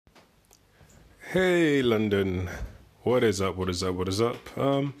Hey London, what is up? What is up? What is up?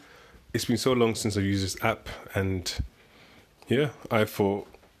 It's been so long since I've used this app, and yeah, I thought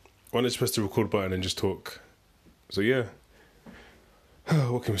why not press the record button and just talk. So yeah,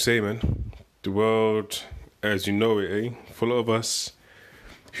 what can we say, man? The world, as you know it, for a lot of us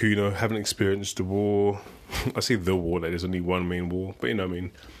who haven't experienced the war. I say the war, like there's only one main war, but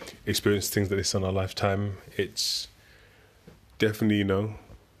experienced things like this in our lifetime. It's definitely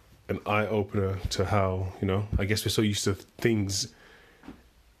an eye opener to how, I guess we're so used to things.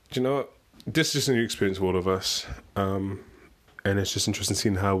 Do you know what? This is just a new experience for all of us. And it's just interesting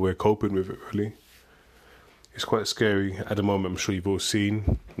seeing how we're coping with it, really. It's quite scary at the moment. I'm sure you've all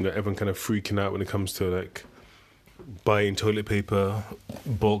seen, everyone kind of freaking out when it comes to like buying toilet paper,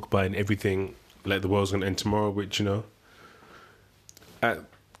 bulk buying everything, like the world's going to end tomorrow, which,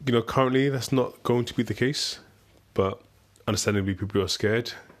 currently that's not going to be the case. But understandably, people are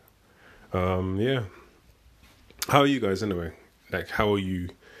scared. Yeah. How are you guys anyway? Like, how are you?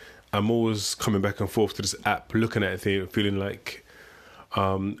 I'm always coming back and forth to this app, looking at it, feeling like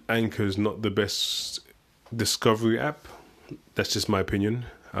Anchor's not the best discovery app. That's just my opinion.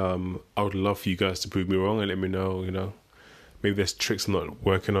 I would love for you guys to prove me wrong and let me know, maybe there's tricks I'm not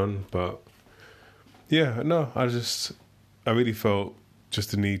working on. But yeah, no, I really felt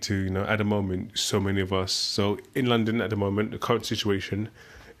just the need to, at the moment, so many of us. So in London at the moment, the current situation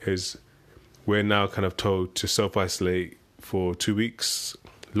is we're now kind of told to self-isolate for 2 weeks.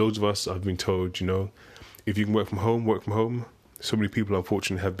 Loads of us have been told, if you can work from home, work from home. So many people,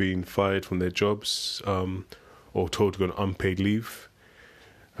 unfortunately, have been fired from their jobs or told to go on unpaid leave,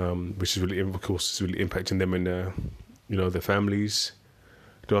 which is really, of course, is really impacting them and their, their families.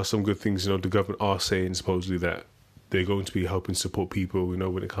 There are some good things, the government are saying supposedly that they're going to be helping support people,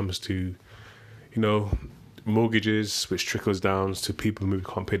 when it comes to, mortgages, which trickles down to people who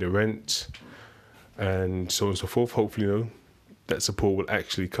can't pay their rent and so on and so forth. Hopefully, that support will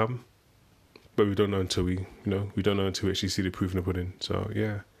actually come. But we don't know until we actually see the proof in the pudding. So,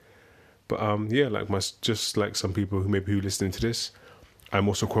 yeah. But, just like some people who listening to this, I'm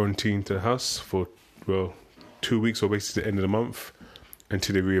also quarantined to the house for, 2 weeks or basically the end of the month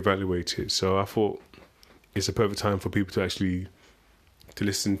until they reevaluate it. So I thought it's a perfect time for people to actually to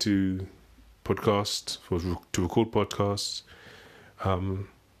listen to podcasts, to record podcasts.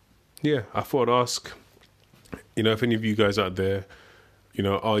 Yeah, I thought I'd ask, if any of you guys out there,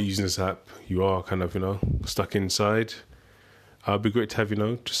 are using this app, you are kind of, stuck inside, it'd be great to have,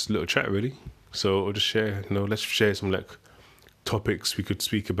 just a little chat really. So I'll just share, let's share some like topics we could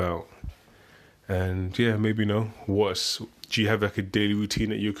speak about. And yeah, maybe, do you have like a daily routine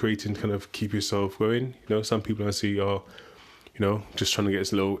that you're creating to kind of keep yourself going? Some people I see are, just trying to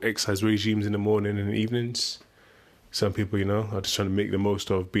get little exercise regimes in the morning and the evenings. Some people, are just trying to make the most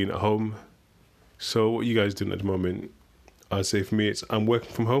of being at home. So what are you guys doing at the moment? I'd say for me, I'm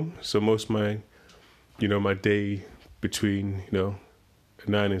working from home. So most of my, my day between,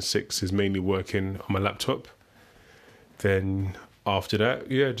 9 and 6 is mainly working on my laptop. Then after that,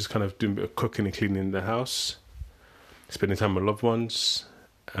 just kind of doing a bit of cooking and cleaning in the house. Spending time with loved ones.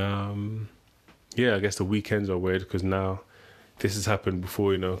 I guess the weekends are weird because now this has happened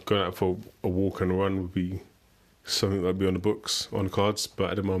before, going out for a walk and a run would be something that would be on the books, on the cards, but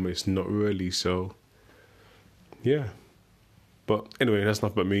at the moment it's not really, so yeah. But anyway, that's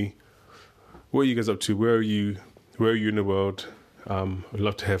enough about me. What are you guys up to? Where are you in the world? I'd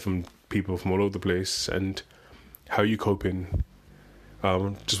love to hear from people from all over the place, and how are you coping? Just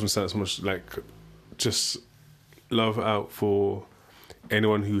want to send so much, just love out for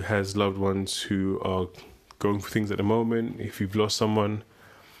anyone who has loved ones who are going through things at the moment. If you've lost someone,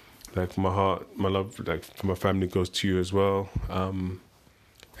 my heart, my love, for my family goes to you as well. And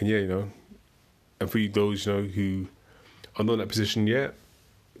yeah, and for you, those, who are not in that position yet,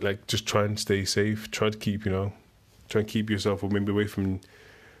 just try and stay safe. Try to keep, try and keep yourself or maybe away from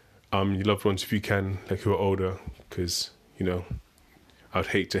your loved ones if you can, who are older, because, I'd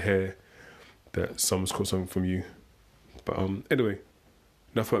hate to hear that someone's caught something from you. But anyway,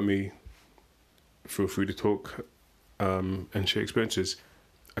 enough about me. Feel free to talk and share experiences.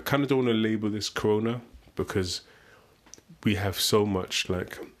 I kind of don't want to label this Corona because we have so much,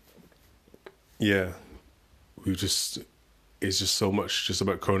 it's just so much just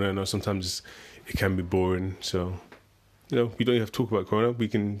about Corona. I know sometimes it can be boring. So, we don't even have to talk about Corona. We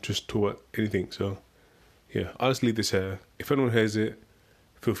can just talk about anything. So, yeah, I'll just leave this here. If anyone hears it,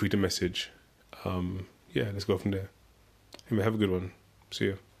 feel free to message. Let's go from there. Anyway, have a good one. See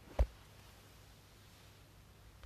ya.